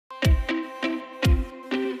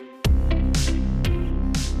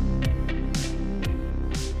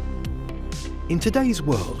In today's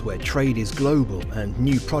world where trade is global and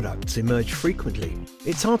new products emerge frequently,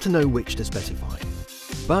 it's hard to know which to specify.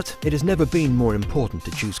 But it has never been more important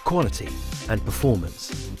to choose quality and performance.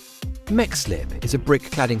 MechSlip is a brick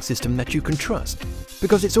cladding system that you can trust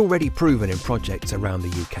because it's already proven in projects around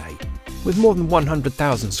the UK, with more than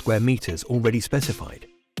 100,000 square metres already specified.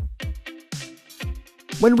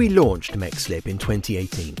 When we launched MechSlip in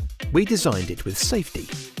 2018, we designed it with safety,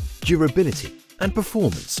 durability and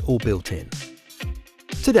performance all built in.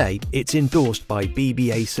 Today, it's endorsed by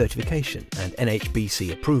BBA certification and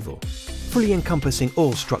NHBC approval, fully encompassing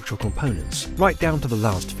all structural components, right down to the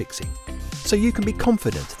last fixing. So you can be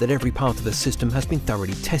confident that every part of the system has been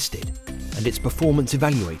thoroughly tested and its performance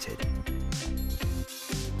evaluated.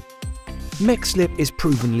 MechSlip is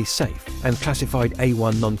provenly safe and classified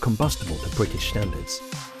A1 non-combustible to British standards.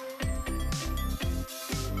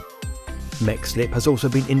 MechSlip has also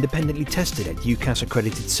been independently tested at UCAS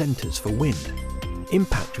accredited centres for wind,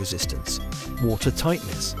 impact resistance, water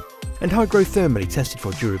tightness, and hygrothermally tested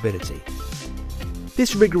for durability.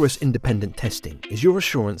 This rigorous independent testing is your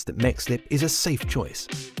assurance that MechSlip is a safe choice,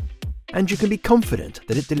 and you can be confident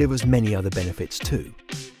that it delivers many other benefits too.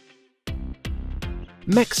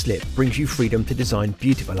 MechSlip brings you freedom to design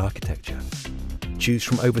beautiful architecture. Choose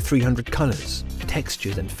from over 300 colours,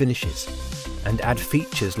 textures and finishes, and add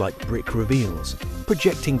features like brick reveals,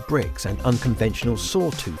 projecting bricks and unconventional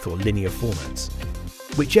sawtooth or linear formats.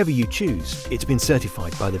 Whichever you choose, it's been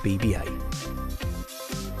certified by the BBA.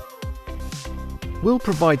 We'll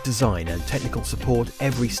provide design and technical support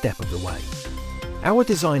every step of the way. Our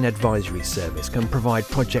design advisory service can provide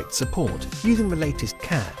project support using the latest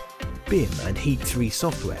CAD, BIM and Heat3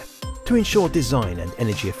 software to ensure design and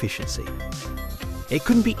energy efficiency. It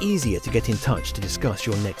couldn't be easier to get in touch to discuss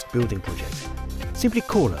your next building project. Simply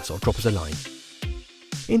call us or drop us a line.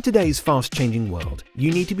 In today's fast-changing world, you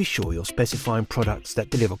need to be sure you're specifying products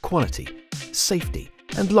that deliver quality, safety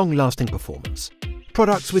and long-lasting performance.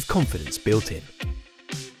 Products with confidence built in.